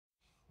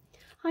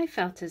Hi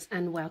Felters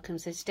and welcome.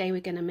 So today we're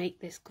going to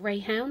make this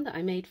Greyhound that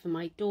I made for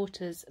my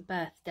daughter's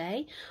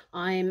birthday.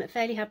 I'm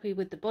fairly happy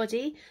with the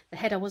body. The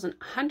head I wasn't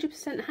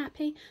 100%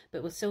 happy,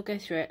 but we'll still go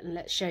through it and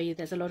let's show you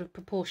there's a lot of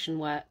proportion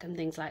work and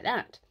things like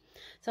that.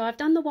 So I've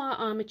done the wire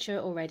armature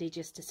already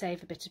just to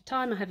save a bit of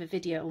time. I have a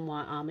video on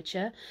wire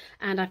armature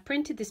and I've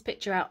printed this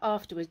picture out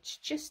afterwards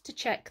just to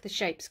check the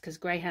shapes because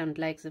Greyhound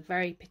legs are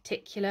very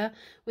particular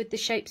with the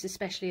shapes,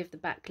 especially of the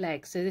back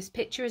legs. So this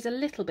picture is a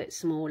little bit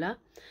smaller,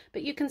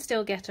 but you can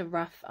still get a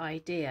rough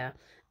idea,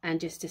 and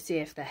just to see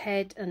if the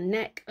head and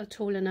neck are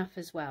tall enough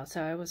as well.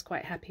 So I was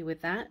quite happy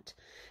with that.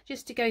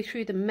 Just to go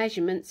through the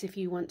measurements, if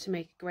you want to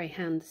make a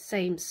Greyhound the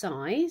same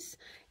size,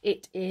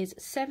 it is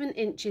 7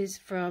 inches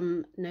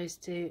from nose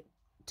to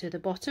the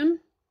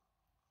bottom,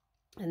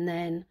 and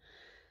then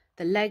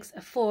the legs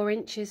are 4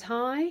 inches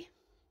high,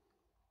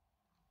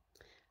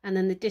 and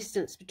then the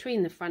distance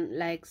between the front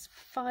legs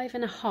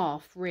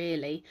 5.5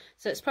 really,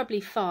 so it's probably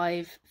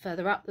 5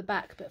 further up the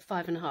back, but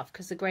 5.5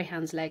 because the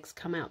Greyhound's legs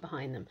come out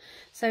behind them.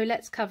 So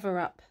let's cover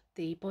up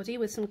the body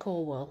with some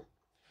core wool.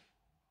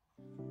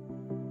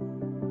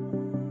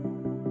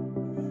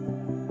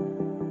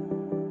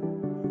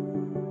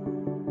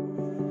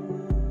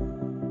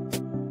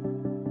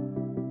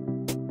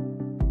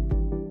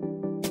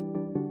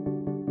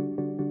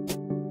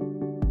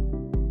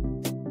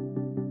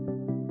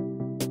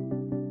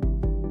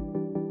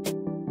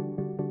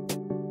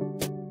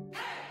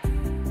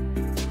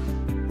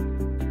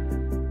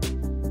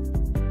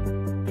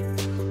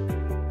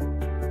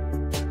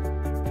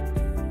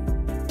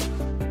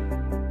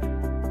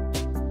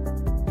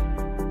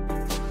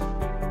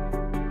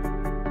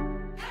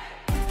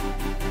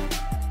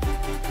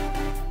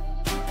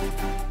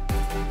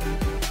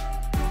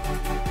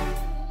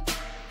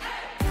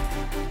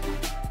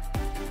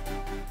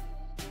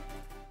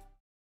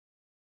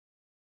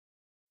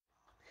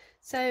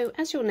 So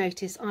as you'll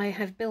notice, I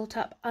have built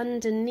up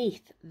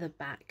underneath the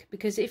back,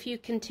 because if you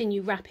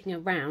continue wrapping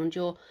around,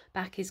 your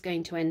back is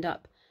going to end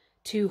up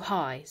too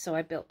high. So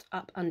I built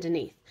up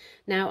underneath.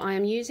 Now I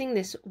am using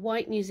this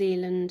white New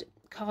Zealand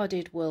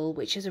carded wool,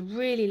 which is a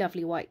really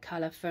lovely white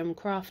colour from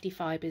Crafty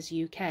Fibres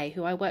UK,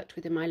 who I worked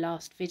with in my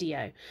last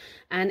video,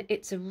 and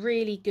it's a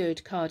really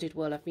good carded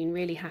wool. I've been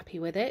really happy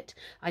with it.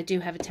 I do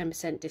have a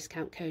 10%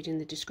 discount code in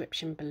the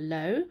description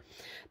below,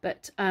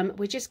 but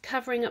we're just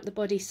covering up the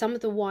body. Some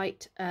of the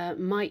white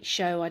might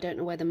show. I don't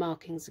know where the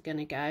markings are going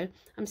to go.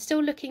 I'm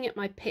still looking at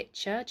my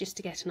picture just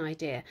to get an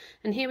idea,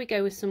 and here we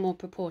go with some more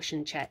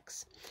proportion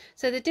checks.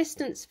 So the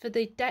distance for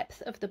the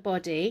depth of the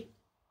body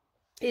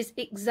is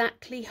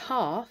exactly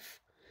half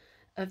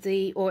of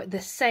the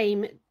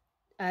same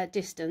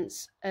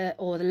distance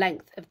or the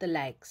length of the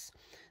legs,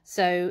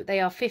 so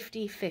they are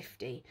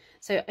 50-50.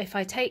 So if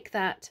I take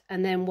that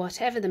and then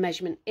whatever the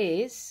measurement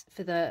is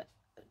for the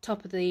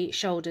top of the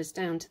shoulders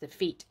down to the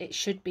feet, it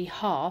should be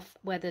half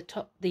where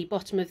the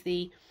bottom of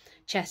the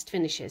chest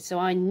finishes. So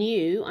I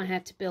knew I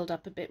had to build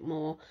up a bit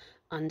more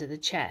under the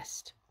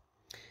chest.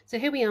 So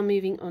here we are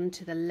moving on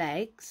to the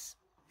legs.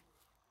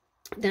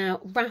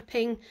 Now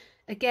wrapping,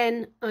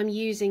 again I'm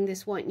using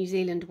this white New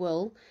Zealand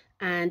wool,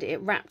 and it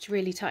wrapped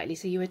really tightly.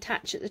 So you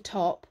attach at the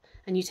top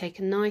and you take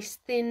a nice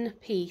thin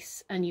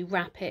piece and you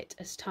wrap it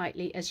as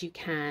tightly as you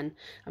can.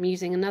 I'm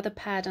using another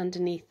pad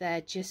underneath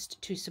there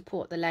just to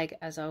support the leg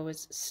as I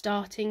was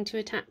starting to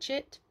attach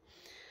it.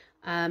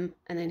 And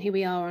then here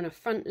we are on a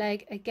front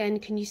leg. Again,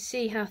 can you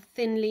see how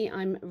thinly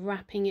I'm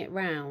wrapping it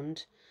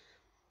round?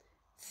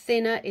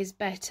 Thinner is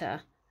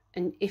better,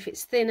 and if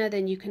it's thinner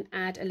then you can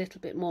add a little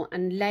bit more.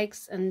 And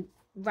legs and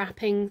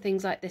wrapping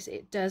things like this,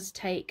 it does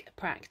take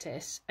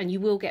practice and you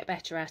will get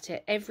better at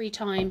it. Every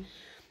time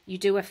you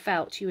do a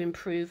felt you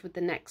improve with the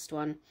next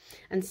one.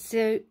 And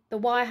so the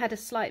wire had a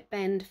slight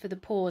bend for the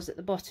paws at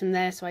the bottom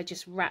there, so I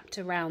just wrapped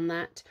around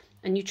that,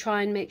 and you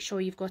try and make sure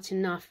you've got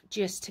enough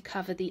just to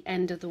cover the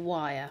end of the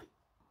wire.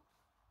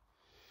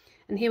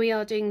 And here we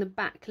are doing the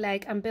back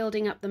leg. I'm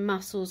building up the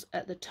muscles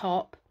at the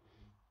top.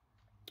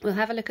 We'll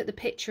have a look at the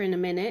picture in a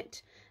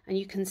minute and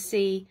you can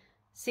see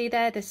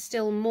there's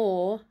still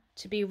more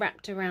to be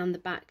wrapped around the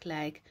back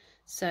leg,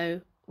 so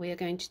we are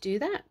going to do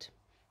that.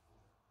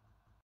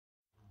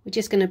 We're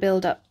just going to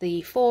build up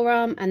the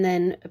forearm and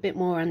then a bit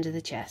more under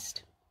the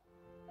chest.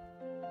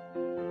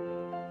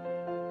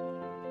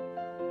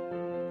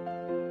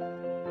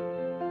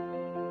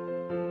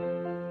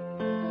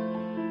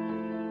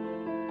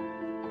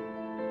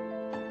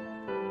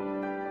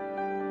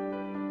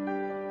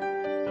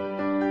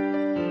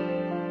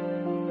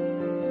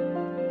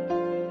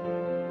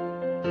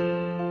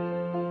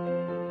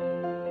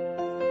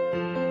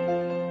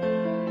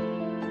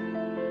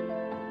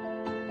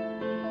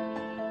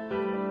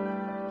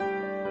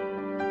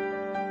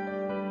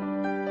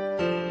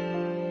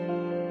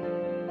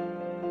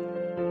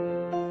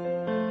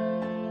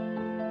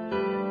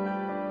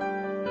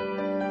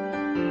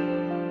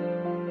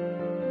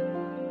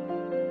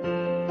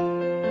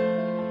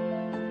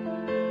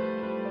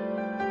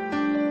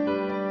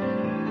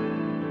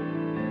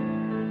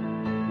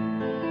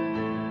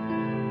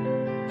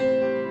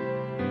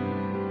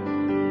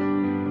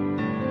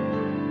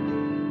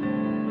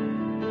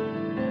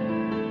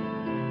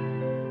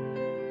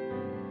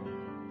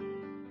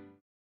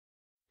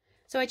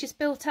 So I just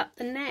built up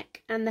the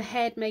neck and the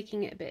head,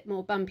 making it a bit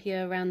more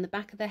bumpier around the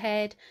back of the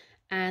head,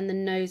 and the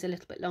nose a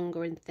little bit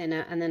longer and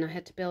thinner, and then I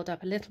had to build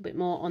up a little bit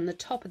more on the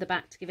top of the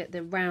back to give it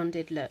the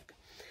rounded look.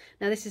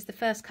 Now this is the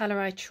first colour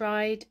I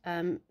tried.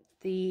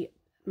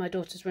 My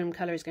daughter's room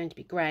colour is going to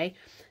be grey.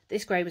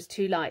 This grey was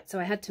too light, so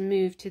I had to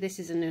move to, this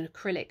is an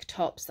acrylic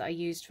tops that I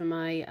used for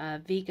my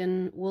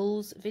vegan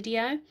wools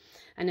video,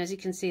 and as you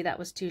can see that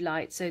was too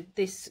light, so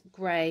this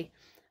grey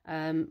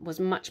was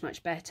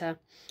much better,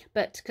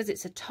 but because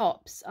it's a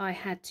tops I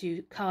had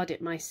to card it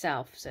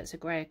myself, so it's a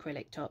grey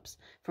acrylic tops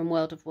from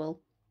World of Wool.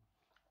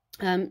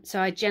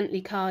 So I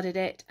gently carded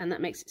it, and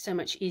that makes it so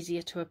much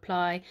easier to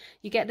apply.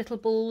 You get little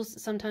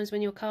balls sometimes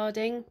when you're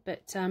carding,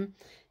 but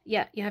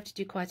yeah, you have to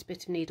do quite a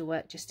bit of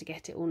needlework just to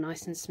get it all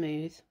nice and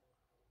smooth.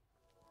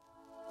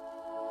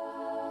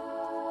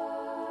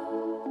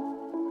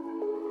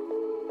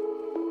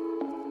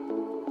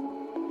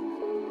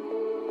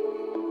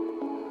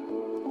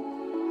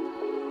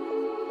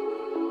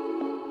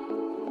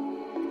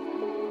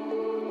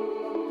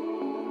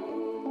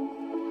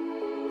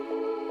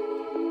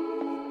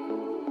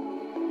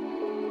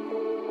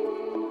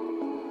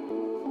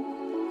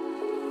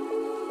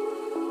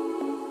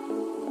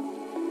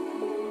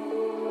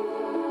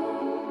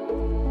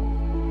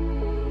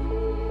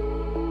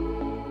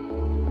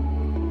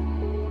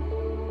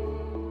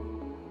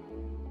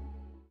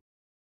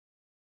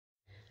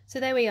 So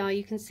there we are,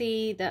 you can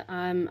see that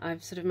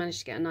I've sort of managed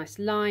to get a nice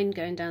line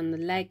going down the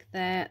leg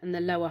there, and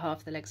the lower half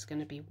of the leg's going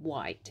to be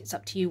white. It's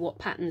up to you what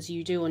patterns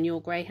you do on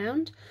your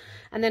Greyhound.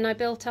 And then I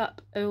built up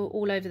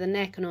all over the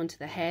neck and onto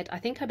the head. I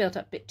think I built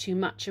up a bit too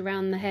much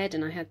around the head,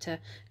 and I had to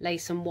lay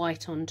some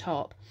white on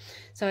top.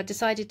 So I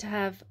decided to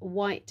have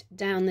white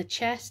down the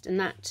chest, and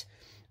that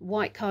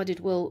white carded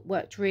wool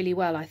worked really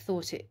well. I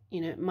thought it,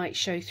 you know, it might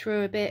show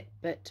through a bit,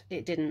 but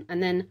it didn't.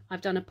 And then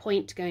I've done a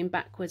point going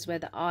backwards where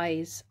the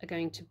eyes are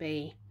going to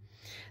be.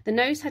 The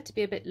nose had to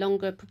be a bit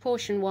longer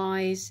proportion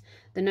wise.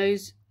 The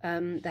nose,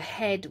 the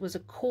head was a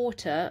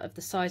quarter of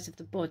the size of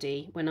the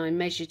body when I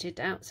measured it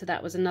out, so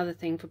that was another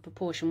thing for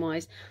proportion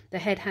wise. The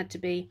head had to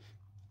be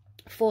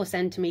 4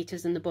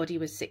 centimeters and the body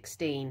was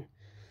 16,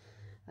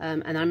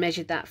 and I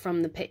measured that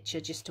from the picture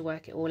just to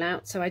work it all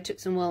out. So I took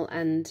some wool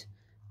and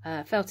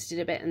felted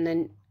it a bit, and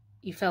then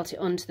you felt it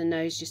onto the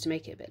nose just to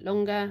make it a bit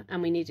longer,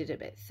 and we needed it a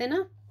bit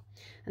thinner.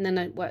 And then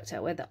I worked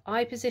out where the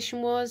eye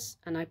position was,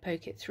 and I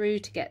poke it through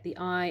to get the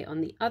eye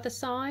on the other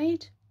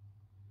side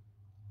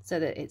so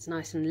that it's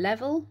nice and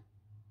level,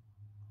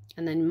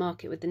 and then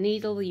mark it with the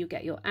needle. You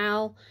get your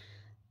owl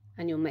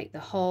and you'll make the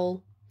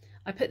hole.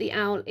 I put the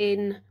owl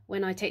in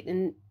when I take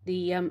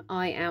the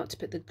eye out to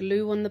put the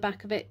glue on the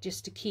back of it,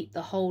 just to keep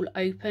the hole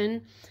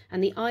open.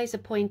 And the eyes are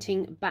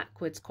pointing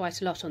backwards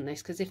quite a lot on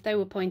this, because if they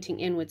were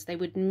pointing inwards they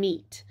would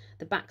meet,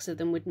 the backs of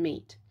them would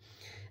meet.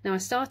 Now I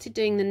started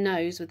doing the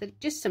nose with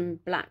just some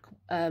black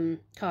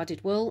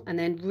carded wool, and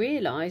then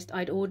realised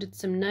I'd ordered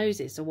some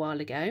noses a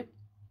while ago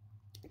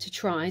to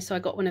try, so I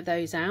got one of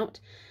those out.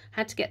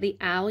 Had to get the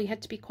owl, you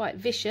had to be quite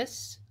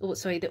vicious, or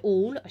sorry, the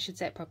awl, I should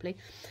say it properly,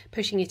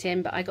 pushing it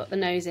in, but I got the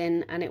nose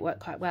in and it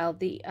worked quite well.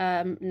 The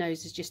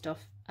nose is just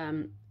off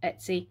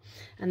Etsy,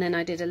 and then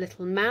I did a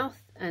little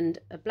mouth and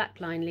a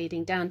black line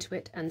leading down to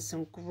it and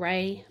some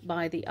grey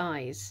by the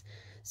eyes.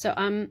 So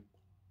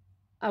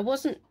I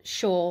wasn't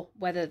sure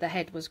whether the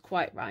head was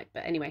quite right,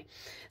 but anyway.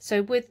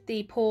 So with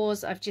the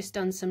paws, I've just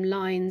done some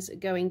lines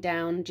going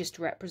down just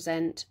to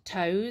represent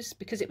toes,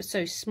 because it was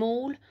so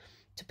small.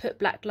 To put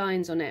black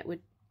lines on it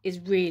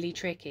is really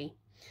tricky.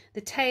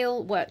 The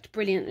tail worked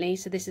brilliantly,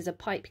 so this is a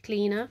pipe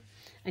cleaner,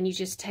 and you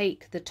just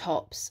take the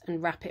tops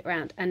and wrap it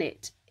around, and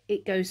it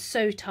goes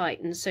so tight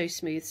and so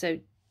smooth. So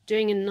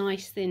doing a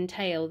nice thin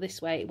tail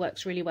this way, it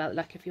works really well,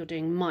 like if you're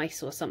doing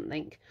mice or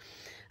something.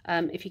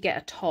 If you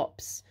get a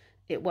tops,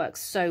 it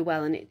works so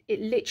well, and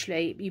it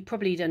literally, you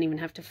probably don't even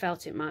have to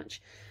felt it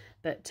much,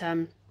 but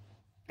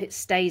it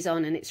stays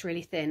on and it's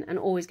really thin. And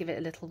always give it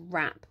a little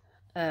wrap,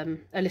 a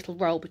little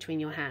roll between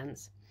your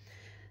hands.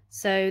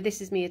 So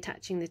this is me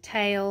attaching the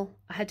tail.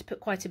 I had to put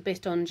quite a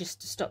bit on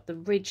just to stop the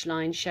ridge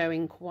line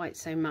showing quite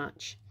so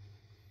much,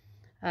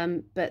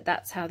 but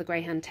that's how the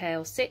Greyhound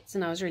tail sits,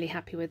 and I was really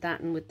happy with that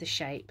and with the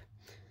shape.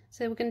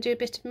 So we're going to do a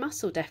bit of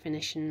muscle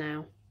definition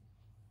now.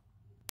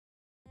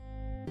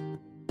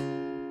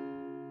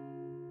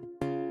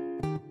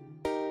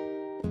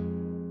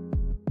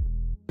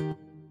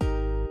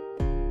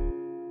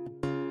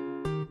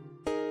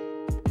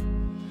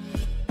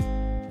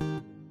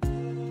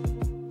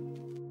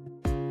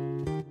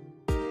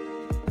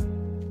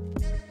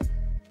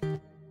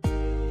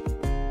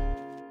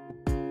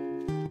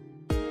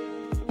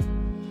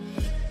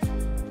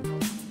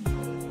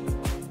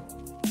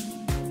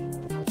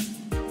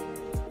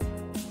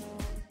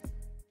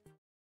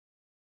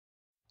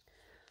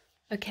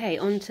 Okay,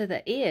 onto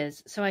the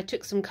ears. So I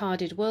took some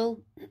carded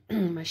wool,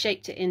 I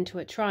shaped it into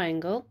a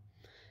triangle,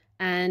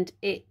 and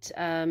it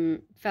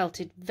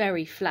felted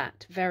very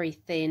flat, very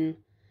thin.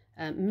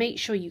 Make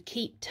sure you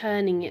keep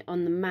turning it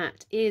on the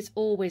mat. Ears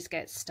always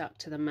get stuck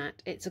to the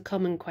mat. It's a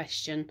common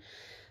question.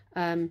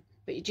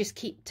 But but you just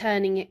keep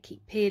turning it,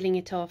 keep peeling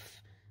it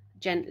off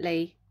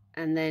gently,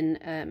 and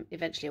then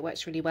eventually it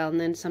works really well.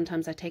 And then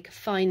sometimes I take a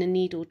finer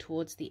needle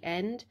towards the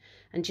end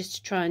and just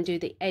to try and do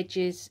the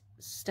edges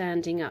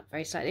standing up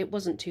very slightly. It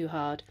wasn't too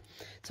hard.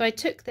 So I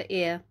took the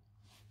ear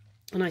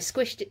and I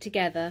squished it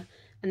together,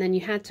 and then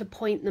you had to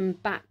point them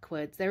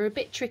backwards. They're a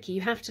bit tricky.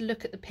 You have to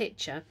look at the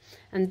picture.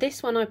 And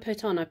this one I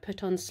put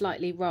on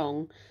slightly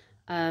wrong.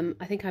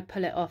 I think I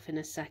pull it off in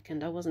a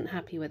second. I wasn't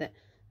happy with it.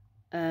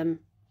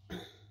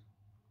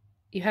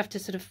 You have to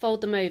sort of fold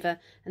them over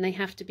and they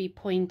have to be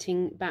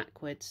pointing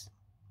backwards.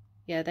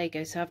 Yeah, there you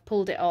go. So I've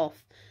pulled it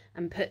off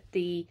and put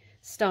the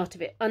start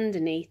of it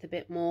underneath a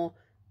bit more.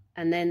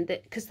 And then,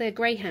 because they're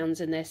greyhounds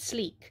and they're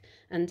sleek,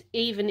 and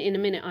even in a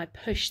minute I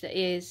push the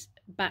ears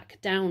back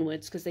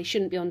downwards because they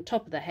shouldn't be on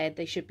top of the head,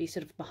 they should be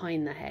sort of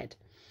behind the head.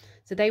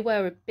 So they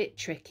were a bit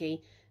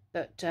tricky,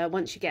 but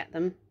once you get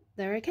them,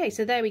 they're okay.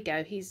 So there we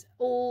go, he's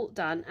all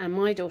done, and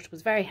my daughter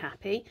was very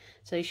happy,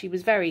 so she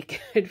was very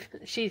good.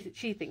 she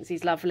thinks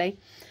he's lovely.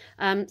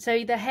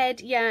 So the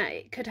head, yeah,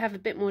 it could have a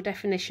bit more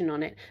definition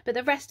on it, but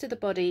the rest of the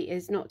body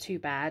is not too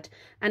bad,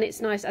 and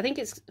it's nice. I think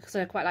it's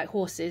quite like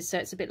horses, so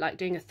it's a bit like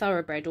doing a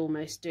thoroughbred,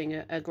 almost doing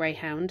a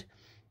greyhound,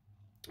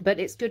 but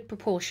it's good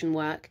proportion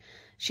work.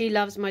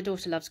 My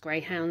daughter loves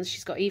greyhounds.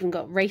 She's even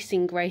got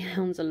racing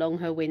greyhounds along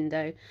her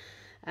window.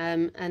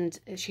 And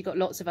she got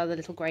lots of other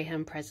little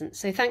greyhound presents.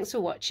 So thanks for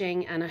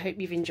watching, and I hope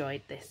you've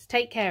enjoyed this.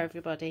 Take care,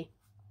 everybody.